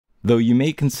Though you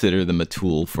may consider them a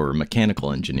tool for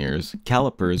mechanical engineers,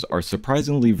 calipers are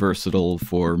surprisingly versatile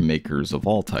for makers of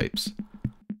all types.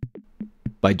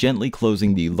 By gently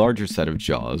closing the larger set of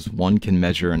jaws, one can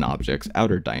measure an object's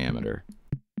outer diameter.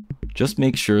 Just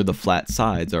make sure the flat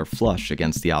sides are flush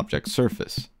against the object's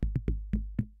surface.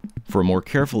 For a more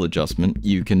careful adjustment,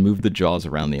 you can move the jaws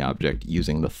around the object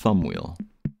using the thumb wheel.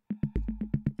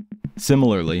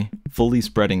 Similarly, fully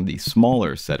spreading the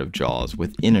smaller set of jaws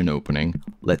within an opening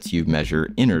lets you measure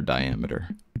inner diameter.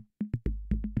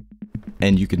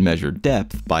 And you can measure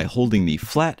depth by holding the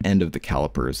flat end of the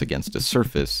calipers against a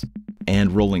surface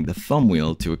and rolling the thumb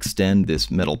wheel to extend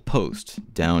this metal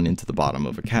post down into the bottom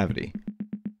of a cavity.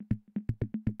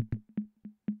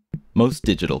 Most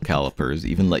digital calipers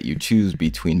even let you choose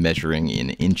between measuring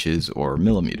in inches or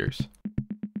millimeters.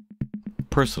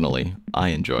 Personally, I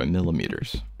enjoy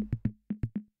millimeters.